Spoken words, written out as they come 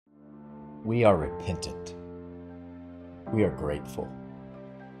We are repentant. We are grateful.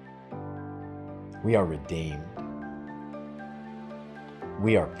 We are redeemed.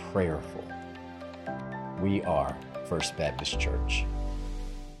 We are prayerful. We are First Baptist Church.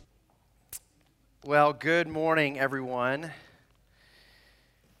 Well, good morning, everyone,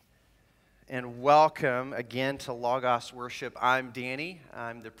 and welcome again to Logos Worship. I'm Danny.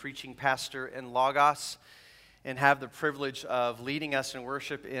 I'm the preaching pastor in Logos and have the privilege of leading us in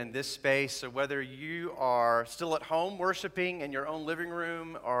worship in this space. So whether you are still at home worshiping in your own living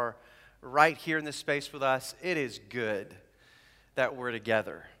room or right here in this space with us, it is good that we're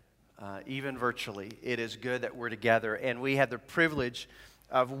together, even virtually. It is good that we're together, and we have the privilege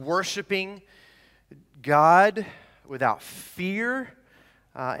of worshiping God without fear,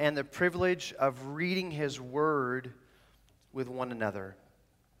 and the privilege of reading His Word with one another.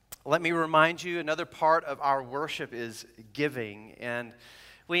 Let me remind you, another part of our worship is giving, and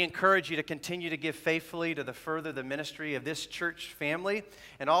we encourage you to continue to give faithfully to further the ministry of this church family,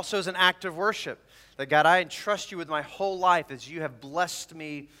 and also as an act of worship. That God, I entrust you with my whole life as you have blessed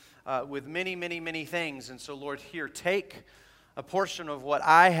me with many, many, many things. And so, Lord, here, take a portion of what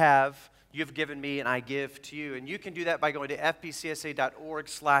I have, you've given me, and I give to you. And you can do that by going to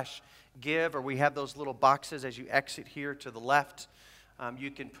fbcsa.org/give, or we have those little boxes as you exit here to the left.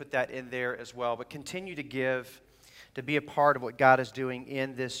 You can put that in there as well. But continue to give, to be a part of what God is doing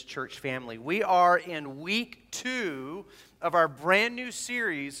in this church family. We are in week 2 of our brand new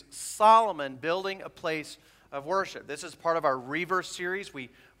series, Solomon, Building a Place of Worship. This is part of our Reverse series. We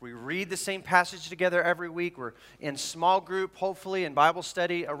read the same passage together every week. We're in small group, hopefully, in Bible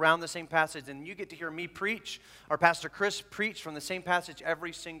study around the same passage. And you get to hear me preach, or Pastor Chris preach from the same passage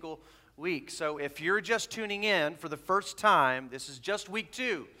every single week. So if you're just tuning in for the first time, this is just week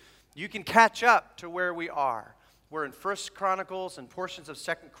 2. You can catch up to where we are. We're in 1 Chronicles and portions of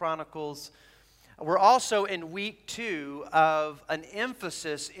 2 Chronicles. We're also in week 2 of an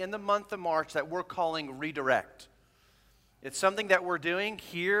emphasis in the month of March that we're calling Redirect. It's something that we're doing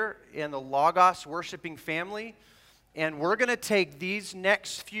here in the Logos worshiping family, and we're going to take these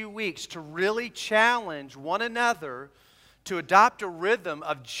next few weeks to really challenge one another to adopt a rhythm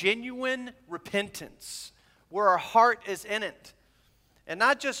of genuine repentance, where our heart is in it. And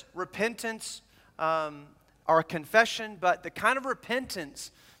not just repentance or a confession, but the kind of repentance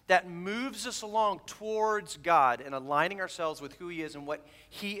that moves us along towards God and aligning ourselves with who He is and what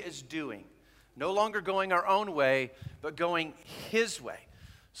He is doing. No longer going our own way, but going His way.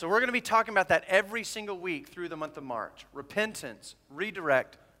 So we're going to be talking about that every single week through the month of March. Repentance,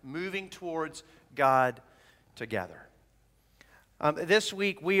 redirect, moving towards God together. This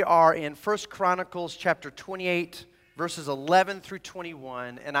week we are in 1 Chronicles chapter 28, verses 11 through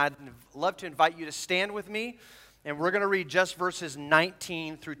 21, and I'd love to invite you to stand with me, and we're going to read just verses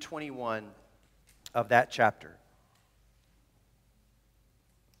 19 through 21 of that chapter.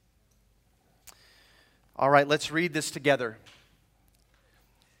 All right, let's read this together.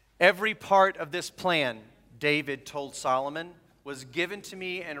 Every part of this plan, David told Solomon, was given to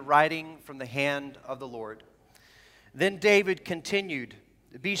me in writing from the hand of the Lord. Then David continued,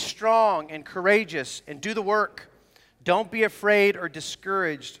 "Be strong and courageous and do the work. Don't be afraid or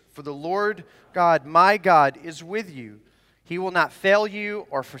discouraged, for the Lord God, my God, is with you. He will not fail you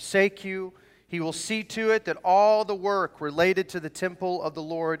or forsake you. He will see to it that all the work related to the temple of the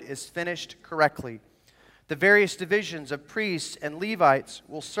Lord is finished correctly. The various divisions of priests and Levites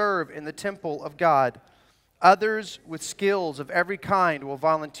will serve in the temple of God. Others with skills of every kind will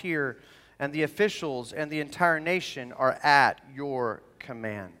volunteer, and the officials and the entire nation are at your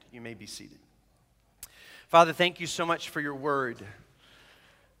command." You may be seated. Father, thank you so much for your word.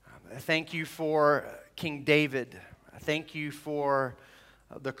 Thank you for King David. Thank you for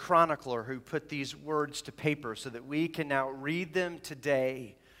the chronicler who put these words to paper so that we can now read them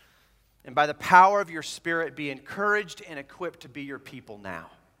today, and by the power of your Spirit be encouraged and equipped to be your people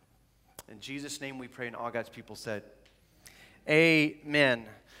now. In Jesus' name we pray, and all God's people said, amen.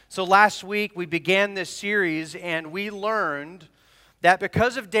 So last week we began this series, and we learned that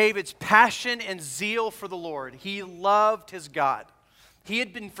because of David's passion and zeal for the Lord, he loved his God. He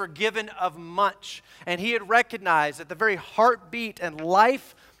had been forgiven of much, and he had recognized that the very heartbeat and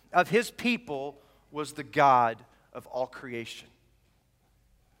life of his people was the God of all creation.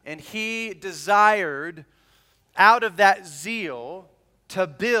 And he desired, out of that zeal, to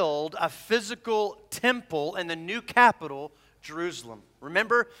build a physical temple in the new capital, Jerusalem.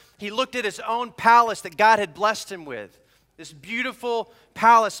 Remember, he looked at his own palace that God had blessed him with, this beautiful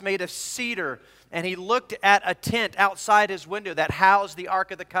palace made of cedar, and he looked at a tent outside his window that housed the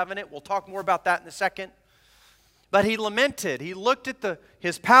Ark of the Covenant. We'll talk more about that in a second. But he lamented. He looked at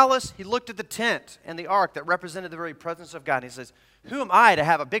his palace, he looked at the tent and the ark that represented the very presence of God. And he says, who am I to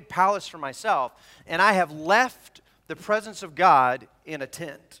have a big palace for myself? And I have left the presence of God in a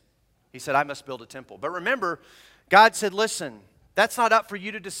tent. He said, I must build a temple. But remember, God said, listen, that's not up for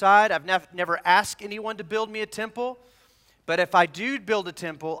you to decide. I've never asked anyone to build me a temple. But if I do build a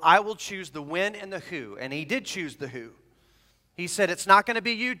temple, I will choose the when and the who. And he did choose the who. He said, it's not going to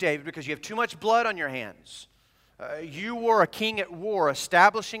be you, David, because you have too much blood on your hands. You were a king at war,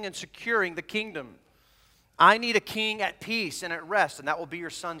 establishing and securing the kingdom. I need a king at peace and at rest, and that will be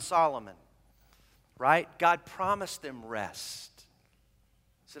your son Solomon. Right? God promised them rest.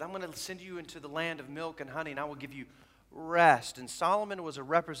 He said, I'm going to send you into the land of milk and honey, and I will give you rest. And Solomon was a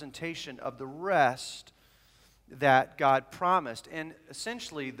representation of the rest that God promised. And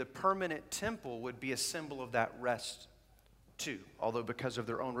essentially, the permanent temple would be a symbol of that rest too. Although because of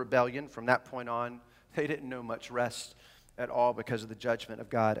their own rebellion, from that point on, they didn't know much rest at all because of the judgment of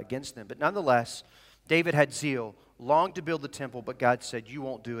God against them. But nonetheless, David had zeal, longed to build the temple, but God said, you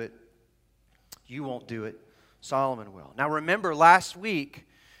won't do it. You won't do it. Solomon will. Now remember, last week,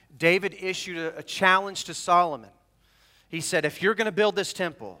 David issued a challenge to Solomon. He said, if you're going to build this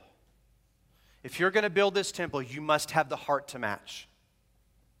temple, you must have the heart to match.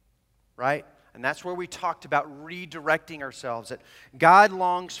 Right? And that's where we talked about redirecting ourselves. That God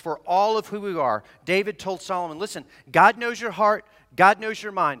longs for all of who we are. David told Solomon, listen, God knows your heart, God knows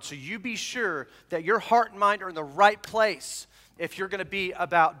your mind. So you be sure that your heart and mind are in the right place if you're going to be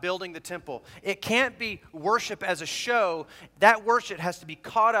about building the temple. It can't be worship as a show. That worship has to be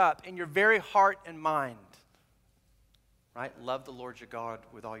caught up in your very heart and mind. Right? Love the Lord your God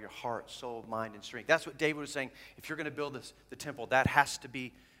with all your heart, soul, mind, and strength. That's what David was saying. If you're going to build the temple, that has to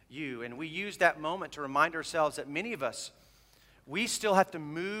be you. And we use that moment to remind ourselves that many of us, we still have to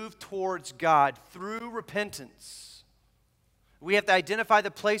move towards God through repentance. We have to identify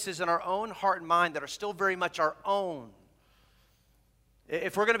the places in our own heart and mind that are still very much our own.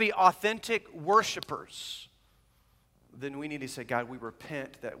 If we're going to be authentic worshipers, then we need to say, God, we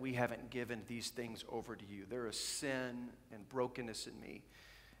repent that we haven't given these things over to you. There is sin and brokenness in me,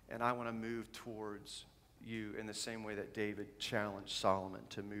 and I want to move towards you in the same way that David challenged Solomon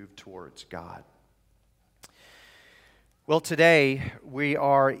to move towards God. Well, today we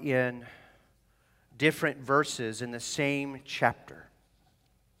are in different verses in the same chapter.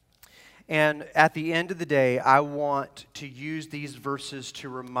 And at the end of the day, I want to use these verses to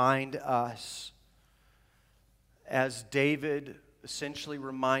remind us, as David essentially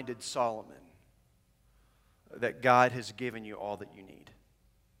reminded Solomon, that God has given you all that you need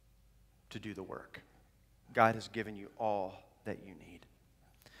to do the work. God has given you all that you need.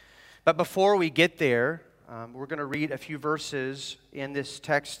 But before we get there, we're going to read a few verses in this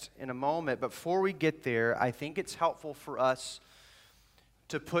text in a moment. But before we get there, I think it's helpful for us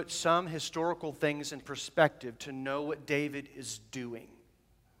to put some historical things in perspective to know what David is doing.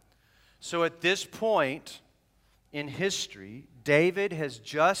 So at this point in history, David has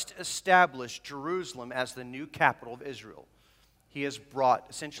just established Jerusalem as the new capital of Israel. He has brought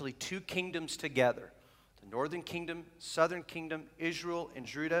essentially two kingdoms together. The northern kingdom, southern kingdom, Israel and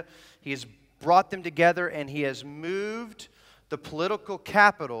Judah. He has brought them together, and he has moved the political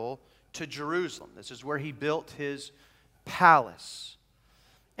capital to Jerusalem. This is where he built his palace.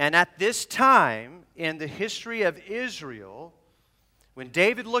 And at this time in the history of Israel, when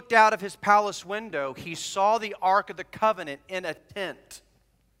David looked out of his palace window, he saw the Ark of the Covenant in a tent.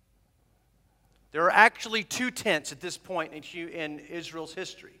 There are actually two tents at this point in Israel's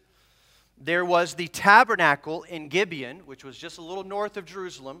history. There was the tabernacle in Gibeon, which was just a little north of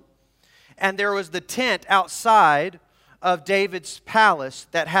Jerusalem, and there was the tent outside of David's palace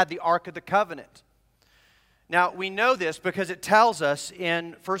that had the Ark of the Covenant. Now, we know this because it tells us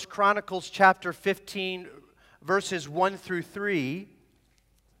in 1 Chronicles chapter 15, verses 1 through 3,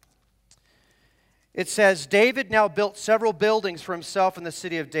 it says, David now built several buildings for himself in the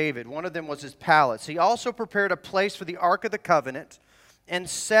city of David. One of them was his palace. He also prepared a place for the Ark of the Covenant and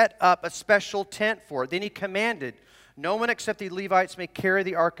set up a special tent for it. Then he commanded, no one except the Levites may carry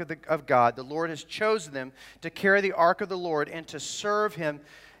the Ark of God. The Lord has chosen them to carry the Ark of the Lord and to serve him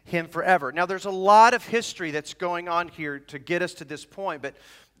forever. Now, there's a lot of history that's going on here to get us to this point, but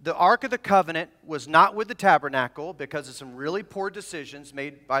the Ark of the Covenant was not with the tabernacle because of some really poor decisions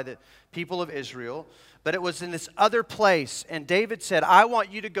made by the people of Israel, but it was in this other place. And David said, I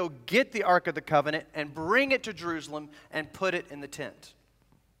want you to go get the Ark of the Covenant and bring it to Jerusalem and put it in the tent.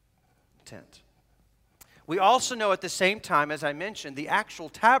 We also know at the same time, as I mentioned, the actual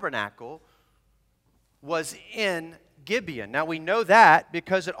tabernacle was in Gibeon. Now we know that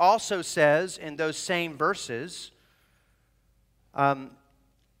because it also says in those same verses, in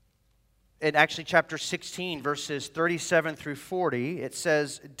actually chapter 16, verses 37 through 40, it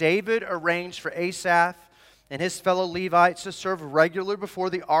says, David arranged for Asaph and his fellow Levites to serve regularly before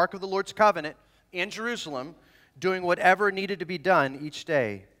the ark of the Lord's covenant in Jerusalem, doing whatever needed to be done each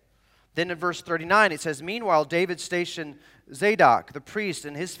day. Then in verse 39, it says, Meanwhile, David stationed Zadok, the priest,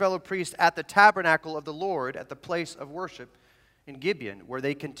 and his fellow priests at the tabernacle of the Lord at the place of worship in Gibeon, where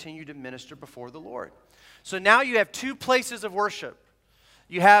they continued to minister before the Lord. So now you have two places of worship.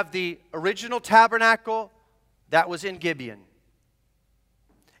 You have the original tabernacle that was in Gibeon.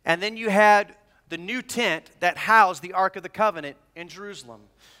 And then you had the new tent that housed the Ark of the Covenant in Jerusalem.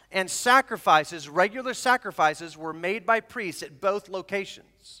 And sacrifices, regular sacrifices, were made by priests at both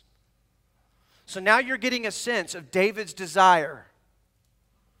locations. So now you're getting a sense of David's desire.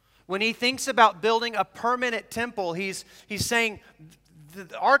 When he thinks about building a permanent temple, he's saying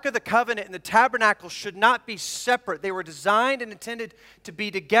the Ark of the Covenant and the tabernacle should not be separate. They were designed and intended to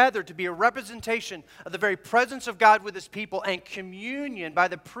be together, to be a representation of the very presence of God with His people and communion by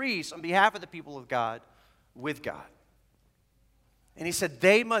the priests on behalf of the people of God with God. And he said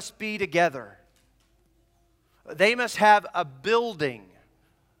they must be together. They must have a building,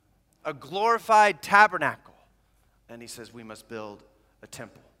 a glorified tabernacle. And he says we must build a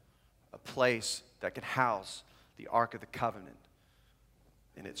temple, a place that can house the Ark of the Covenant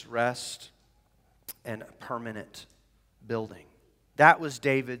in its rest and a permanent building. That was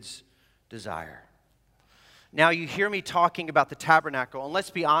David's desire. Now you hear me talking about the tabernacle, and let's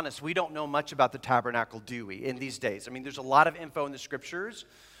be honest, we don't know much about the tabernacle, do we, in these days? I mean, there's a lot of info in the scriptures,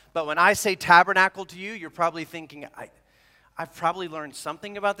 but when I say tabernacle to you, you're probably thinking, I've probably learned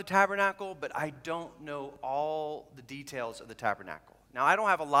something about the tabernacle, but I don't know all the details of the tabernacle. Now, I don't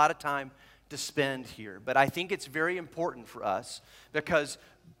have a lot of time to spend here, but I think it's very important for us because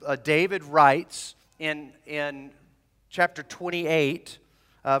David writes in chapter 28,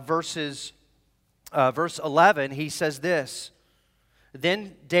 verse 11, he says this,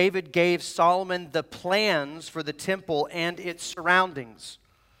 Then David gave Solomon the plans for the temple and its surroundings,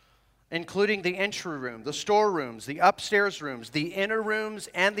 including the entry room, the storerooms, the upstairs rooms, the inner rooms,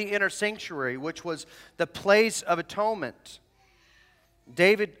 and the inner sanctuary, which was the place of atonement.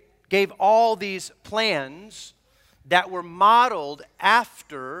 David gave all these plans that were modeled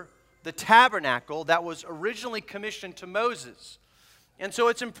after the tabernacle that was originally commissioned to Moses. And so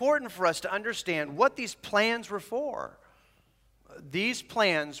it's important for us to understand what these plans were for. These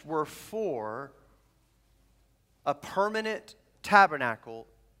plans were for a permanent tabernacle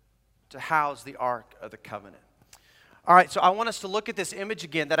to house the Ark of the Covenant. All right, so I want us to look at this image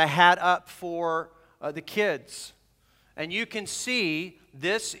again that I had up for the kids. And you can see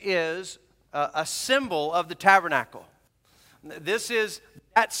this is a symbol of the tabernacle. This is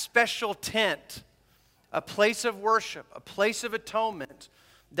that special tent, a place of worship, a place of atonement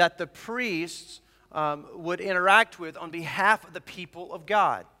that the priests would interact with on behalf of the people of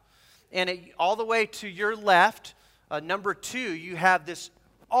God. And all the way to your left, number 2, you have this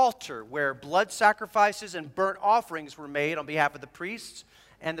altar where blood sacrifices and burnt offerings were made on behalf of the priests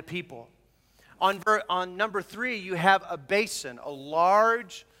and the people. On number 3, you have a basin, a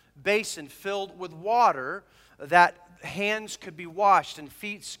large basin filled with water that hands could be washed and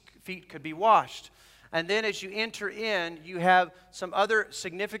feet could be washed. And then as you enter in, you have some other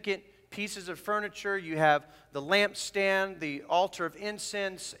significant pieces of furniture. You have the lampstand, the altar of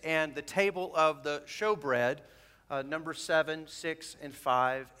incense, and the table of the showbread, number 7, 6, and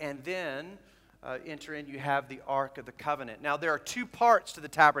 5. And then enter in, you have the Ark of the Covenant. Now there are 2 parts to the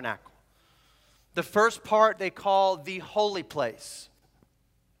tabernacle. The first part they call the holy place.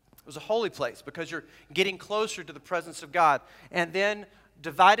 It was a holy place because you're getting closer to the presence of God. And then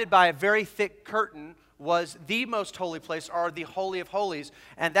divided by a very thick curtain was the most holy place, or the Holy of Holies.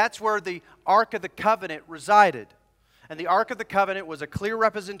 And that's where the Ark of the Covenant resided. And the Ark of the Covenant was a clear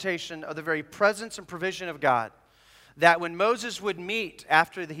representation of the very presence and provision of God. That when Moses would meet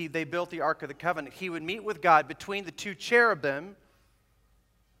after they built the Ark of the Covenant, he would meet with God between the 2 cherubim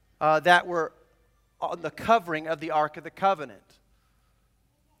that were on the covering of the Ark of the Covenant.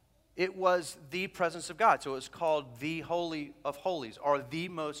 It was the presence of God. So it was called the Holy of Holies, or the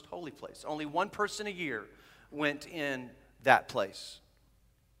most holy place. Only one person a year went in that place.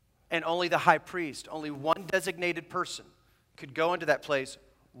 And only the high priest, only one designated person could go into that place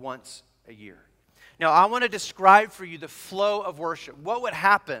once a year. Now I want to describe for you the flow of worship. What would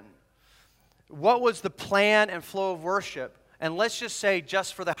happen? What was the plan and flow of worship? And let's just say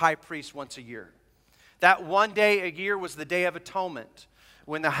just for the high priest once a year. That one day a year was the Day of Atonement,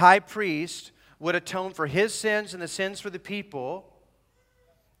 when the high priest would atone for his sins and the sins for the people.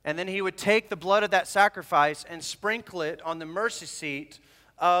 And then he would take the blood of that sacrifice and sprinkle it on the mercy seat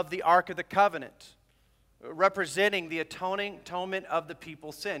of the Ark of the Covenant, representing the atonement of the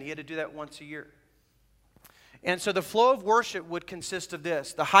people's sin. He had to do that once a year. And so the flow of worship would consist of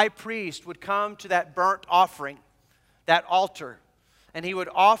this. The high priest would come to that burnt offering, that altar, and he would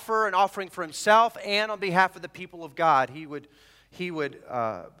offer an offering for himself and on behalf of the people of God. He would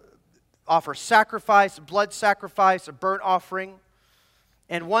offer sacrifice, blood sacrifice, a burnt offering.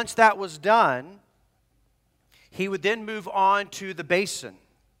 And once that was done, he would then move on to the basin.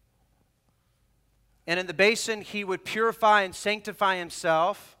 And in the basin, he would purify and sanctify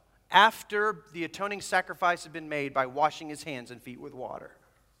himself after the atoning sacrifice had been made by washing his hands and feet with water.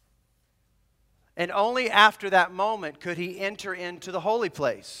 And only after that moment could he enter into the holy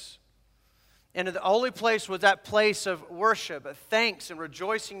place. And the holy place was that place of worship, of thanks and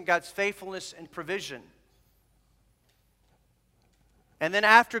rejoicing in God's faithfulness and provision. And then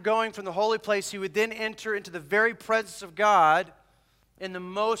after going from the holy place, he would then enter into the very presence of God in the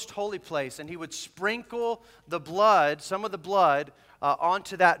most holy place. And he would sprinkle the blood, some of the blood,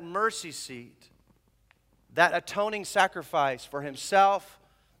 onto that mercy seat, that atoning sacrifice for himself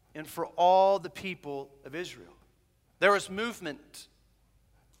and for all the people of Israel. There was movement.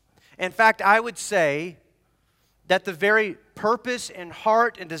 In fact, I would say that the very purpose and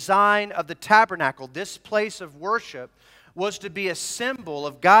heart and design of the tabernacle, this place of worship, was to be a symbol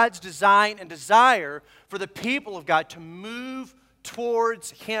of God's design and desire for the people of God to move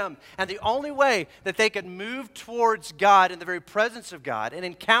towards Him. And the only way that they could move towards God in the very presence of God and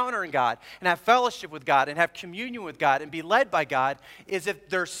encountering God and have fellowship with God and have communion with God and be led by God is if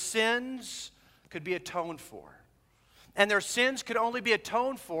their sins could be atoned for. And their sins could only be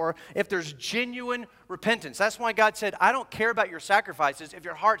atoned for if there's genuine repentance. That's why God said, I don't care about your sacrifices if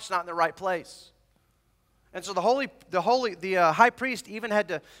your heart's not in the right place. And so the high priest even had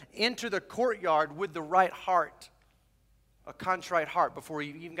to enter the courtyard with the right heart, a contrite heart, before he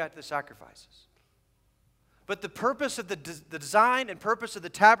even got to the sacrifices. But the purpose of the design and purpose of the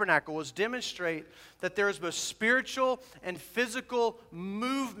tabernacle was demonstrate that there is both spiritual and physical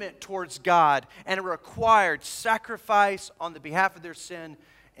movement towards God, and it required sacrifice on the behalf of their sin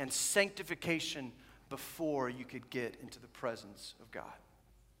and sanctification before you could get into the presence of God.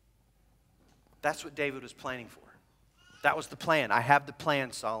 That's what David was planning for. That was the plan. I have the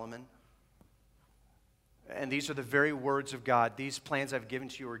plan, Solomon. And these are the very words of God. These plans I've given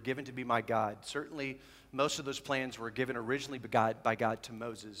to you are given to be my God. Certainly, most of those plans were given originally by God to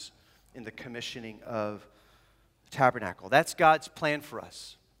Moses in the commissioning of the tabernacle. That's God's plan for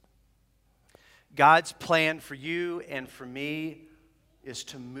us. God's plan for you and for me is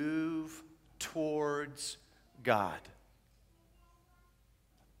to move towards God.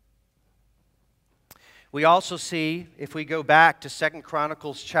 We also see, if we go back to 2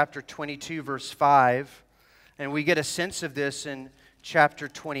 Chronicles chapter 22, verse 5, and we get a sense of this in chapter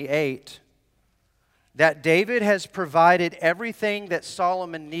 28, that David has provided everything that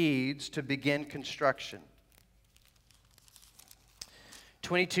Solomon needs to begin construction.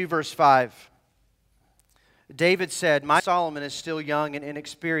 22, verse 5. David said, "My Solomon is still young and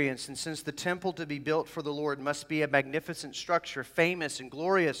inexperienced, and since the temple to be built for the Lord must be a magnificent structure, famous and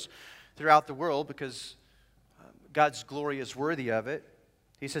glorious throughout the world, because God's glory is worthy of it,"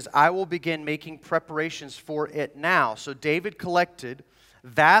 he says, "I will begin making preparations for it now." So David collected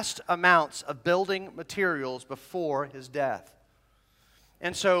vast amounts of building materials before his death.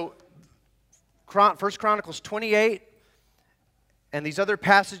 And so 1 Chronicles 28 and these other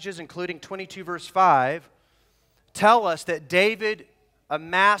passages, including 22 verse 5, tell us that David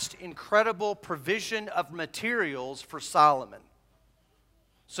amassed incredible provision of materials for Solomon,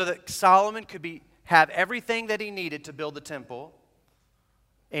 so that Solomon could have everything that he needed to build the temple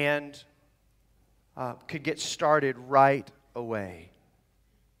and could get started right away.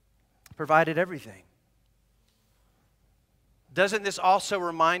 Provided everything. Doesn't this also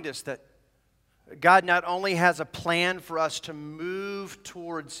remind us that God not only has a plan for us to move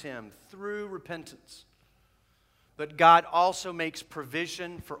towards Him through repentance, but God also makes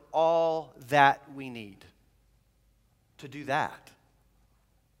provision for all that we need to do that.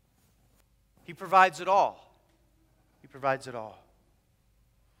 He provides it all. He provides it all.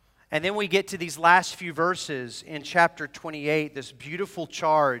 And then we get to these last few verses in chapter 28, this beautiful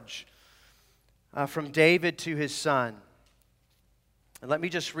charge from David to his son. And let me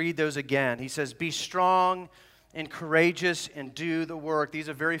just read those again. He says, "Be strong and courageous and do the work." These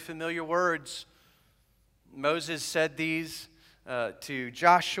are very familiar words. Moses said these to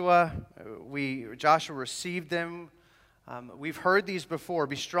Joshua. Joshua received them We've heard these before.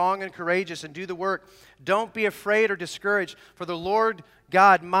 Be strong and courageous and do the work. Don't be afraid or discouraged, for the Lord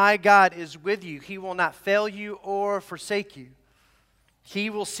God, my God, is with you. He will not fail you or forsake you. He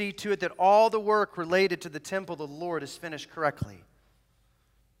will see to it that all the work related to the temple of the Lord is finished correctly.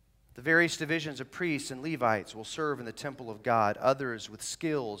 The various divisions of priests and Levites will serve in the temple of God. Others with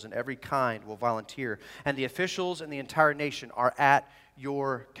skills in every kind will volunteer. And the officials and the entire nation are at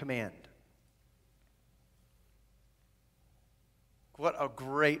your command. What a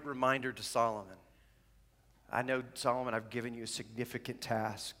great reminder to Solomon. I know, Solomon, I've given you a significant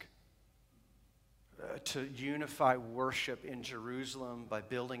task to unify worship in Jerusalem by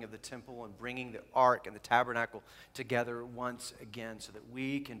building of the temple and bringing the ark and the tabernacle together once again so that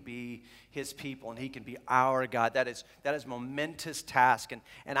we can be his people and he can be our God. That is a momentous task.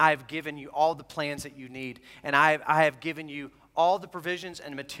 And I have given you all the plans that you need. And I have given you all the provisions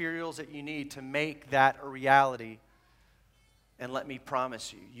and materials that you need to make that a reality. And let me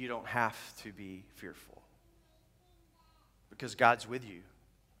promise you, you don't have to be fearful because God's with you.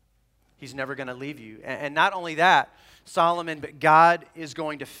 He's never going to leave you. And not only that, Solomon, but God is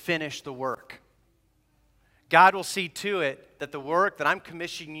going to finish the work. God will see to it that the work that I'm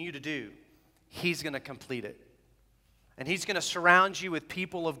commissioning you to do, he's going to complete it. And he's going to surround you with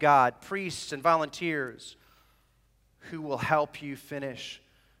people of God, priests and volunteers who will help you finish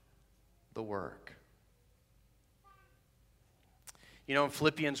the work. You know, in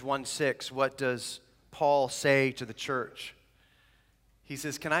Philippians 1:6, what does Paul say to the church? He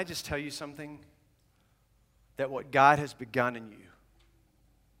says, can I just tell you something? That what God has begun in you,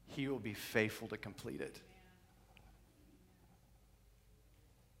 he will be faithful to complete it.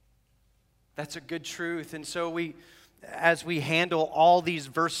 That's a good truth. And so as we handle all these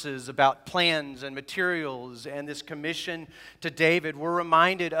verses about plans and materials and this commission to David, we're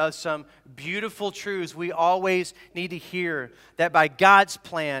reminded of some beautiful truths we always need to hear, that by God's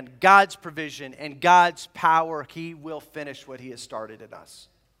plan, God's provision, and God's power, he will finish what he has started in us.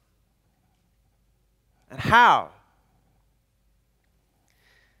 And how?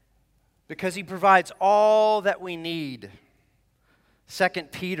 Because he provides all that we need. 2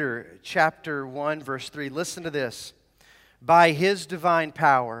 Peter chapter 1, verse 3. Listen to this. By his divine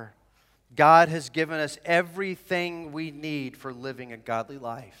power, God has given us everything we need for living a godly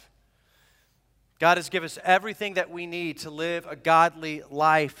life. God has given us everything that we need to live a godly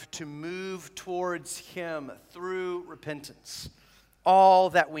life, to move towards him through repentance.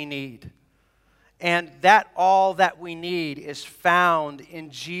 All that we need. And that all that we need is found in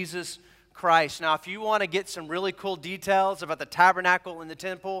Jesus Christ. Now, if you want to get some really cool details about the tabernacle and the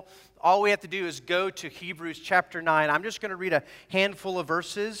temple, all we have to do is go to Hebrews chapter 9. I'm just going to read a handful of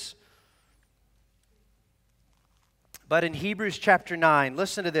verses. But in Hebrews chapter 9,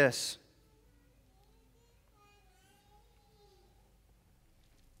 listen to this.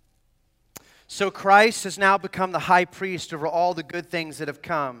 So Christ has now become the high priest over all the good things that have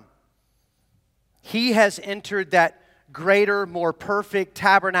come. He has entered that greater, more perfect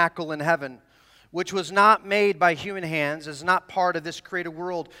tabernacle in heaven, which was not made by human hands, is not part of this created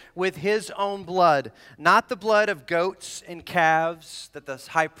world, with his own blood, not the blood of goats and calves that the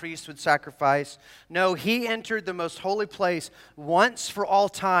high priest would sacrifice. No, he entered the most holy place once for all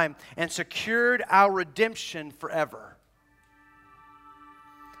time and secured our redemption forever.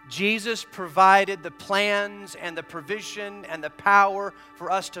 Jesus provided the plans and the provision and the power for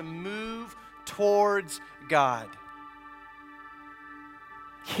us to move towards God.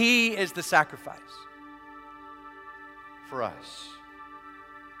 He is the sacrifice for us.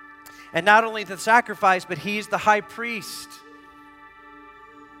 And not only the sacrifice, but he's the high priest.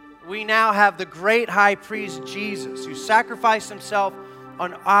 We now have the great high priest, Jesus, who sacrificed himself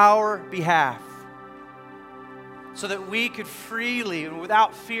on our behalf so that we could freely and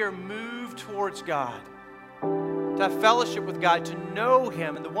without fear move towards God, to have fellowship with God, to know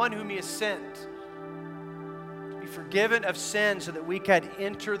him and the one whom he has sent, forgiven of sin so that we could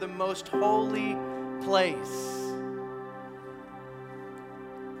enter the most holy place.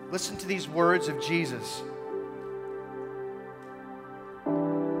 Listen to these words of Jesus.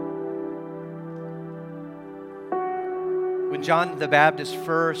 When John the Baptist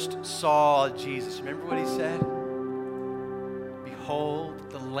first saw Jesus, remember what he said?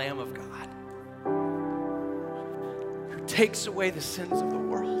 Behold the Lamb of God who takes away the sins of the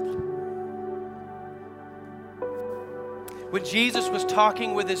world. When Jesus was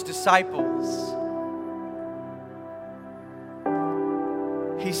talking with his disciples,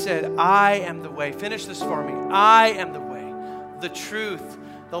 he said, I am the way. Finish this for me. I am the way, the truth,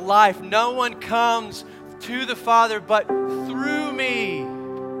 the life. No one comes to the Father but through me.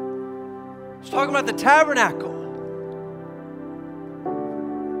 He's talking about the tabernacle.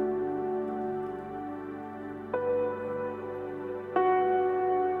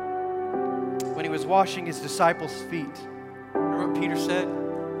 washing his disciples' feet. Remember what Peter said?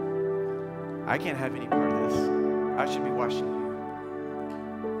 I can't have any part of this. I should be washing you.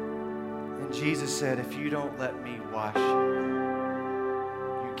 And Jesus said, if you don't let me wash you,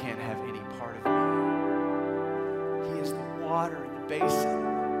 you can't have any part of me. He is the water in the basin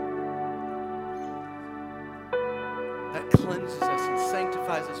that cleanses us and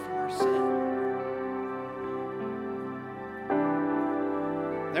sanctifies us from our sin.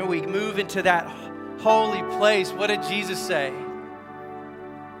 Then we move into that holy place. What did Jesus say?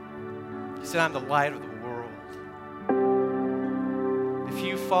 He said, I'm the light of the world. If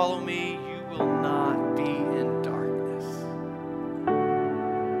you follow me, you will not be in darkness.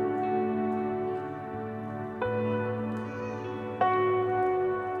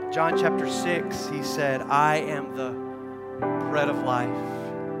 John chapter 6, he said, I am the bread of life.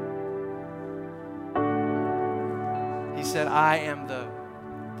 He said, I am the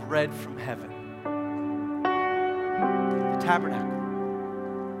bread from heaven. The tabernacle,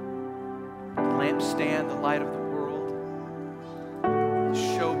 the lampstand, the light of the world, the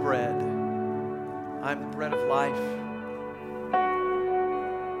showbread. I'm the bread of life.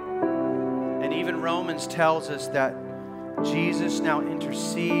 And even Romans tells us that Jesus now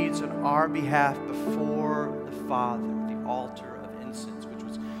intercedes on our behalf before the Father, the altar of incense, which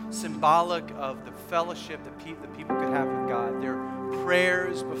was symbolic of the fellowship that the people could have with God, their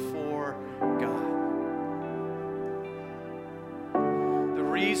prayers before God. The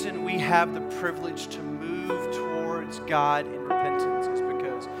reason we have the privilege to move towards God in repentance is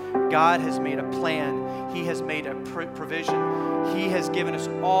because God has made a plan. He has made a provision. He has given us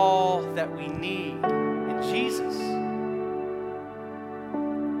all that we need in Jesus.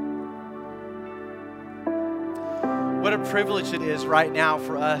 What a privilege it is right now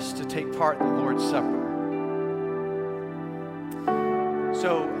for us to take part in the Lord's Supper.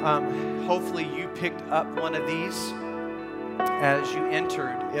 So hopefully you picked up one of these as you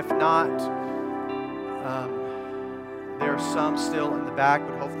entered. If not, there are some still in the back,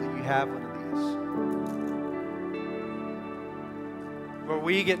 but hopefully you have one of these. Where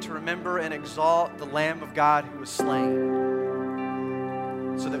we get to remember and exalt the Lamb of God who was slain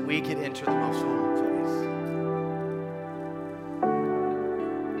so that we can enter the most holy place.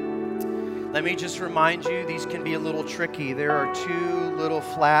 Let me just remind you, these can be a little tricky. There are two little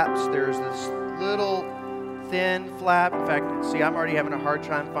flaps. There's this little thin flap. In fact, see, I'm already having a hard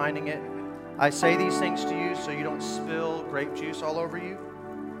time finding it. I say these things to you so you don't spill grape juice all over you.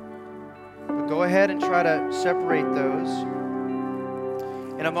 But go ahead and try to separate those.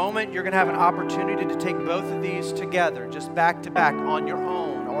 In a moment, you're going to have an opportunity to take both of these together, just back to back on your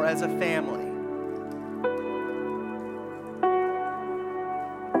own or as a family.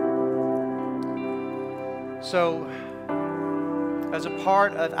 So, as a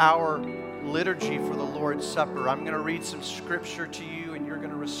part of our liturgy for the Lord's Supper, I'm going to read some scripture to you and you're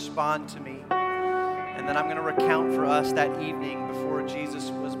going to respond to me. And then I'm going to recount for us that evening before Jesus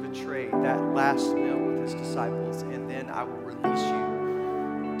was betrayed, that last meal with his disciples. And then I will release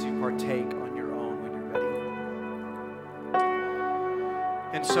you to partake on your own when you're ready.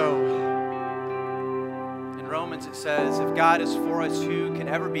 And so, in Romans it says, if God is for us, who can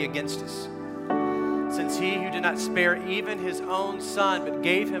ever be against us? Since he who did not spare even his own son, but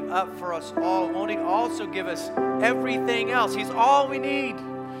gave him up for us all, won't he also give us everything else? He's all we need.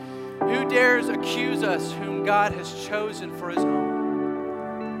 Who dares accuse us whom God has chosen for his own?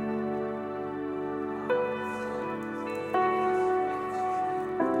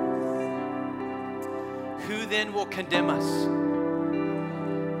 Who then will condemn us?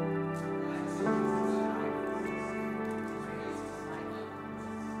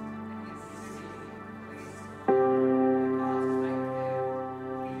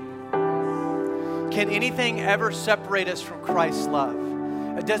 Can anything ever separate us from Christ's love?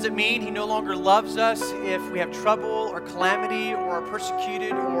 Does it mean he no longer loves us if we have trouble or calamity or are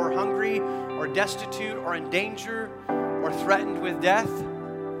persecuted or hungry or destitute or in danger or threatened with death?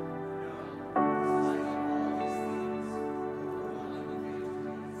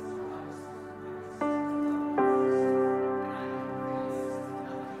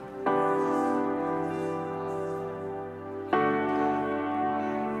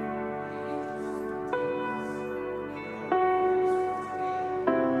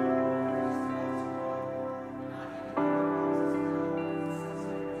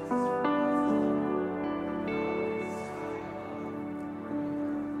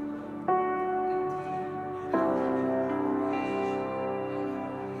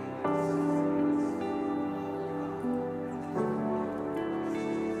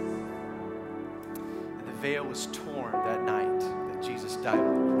 The veil was torn that night that Jesus died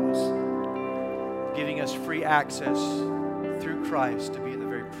on the cross. giving us free access through Christ to be in the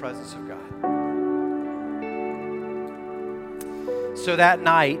very presence of God. So that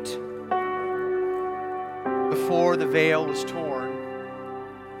night, before the veil was torn,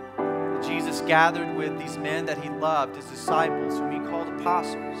 Jesus gathered with these men that he loved, his disciples, whom he called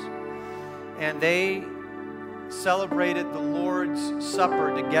apostles, and they celebrated the Lord's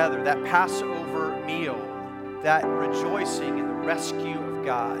Supper together, that Passover meal, that rejoicing in the rescue of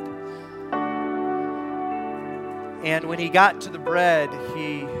God. And when he got to the bread,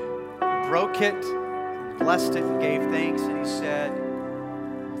 he broke it, blessed it, and gave thanks, and he said,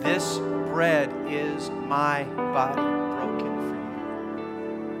 "This bread is my body broken for you."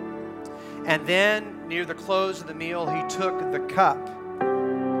 And then, near the close of the meal, he took the cup.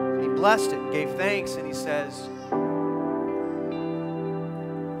 He blessed it and gave thanks, and he says,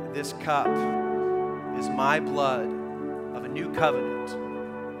 "This cup is my blood of a new covenant.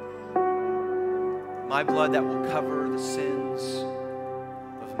 My blood that will cover the sins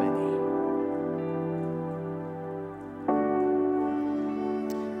of many."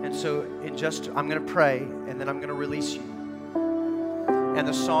 And so I'm going to pray, and then I'm going to release you. And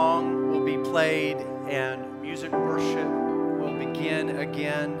the song will be played, and music worship will begin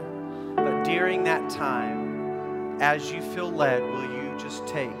again. But during that time, as you feel led, will you just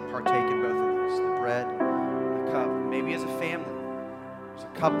partake in both of these, the bread and the cup? Maybe as a family, as a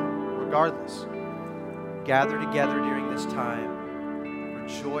couple, regardless. Gather together during this time.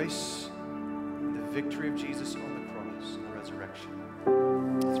 Rejoice in the victory of Jesus on the cross and the resurrection.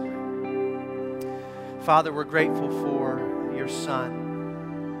 Let's pray. Father, we're grateful for your Son,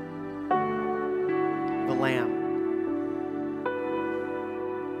 the Lamb,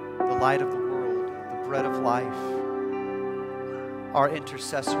 the light of the world, the bread of life, our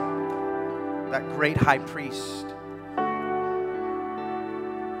intercessor, that great high priest.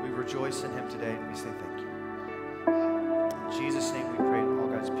 We rejoice in him today, and we say thank you. In Jesus' name we pray, and all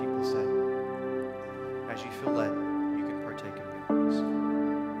God's people said, as you feel led, you can partake of it, please.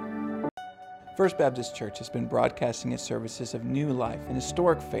 First Baptist Church has been broadcasting its services of new life and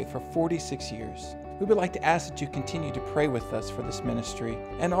historic faith for 46 years. We would like to ask that you continue to pray with us for this ministry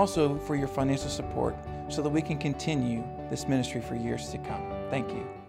and also for your financial support so that we can continue this ministry for years to come. Thank you.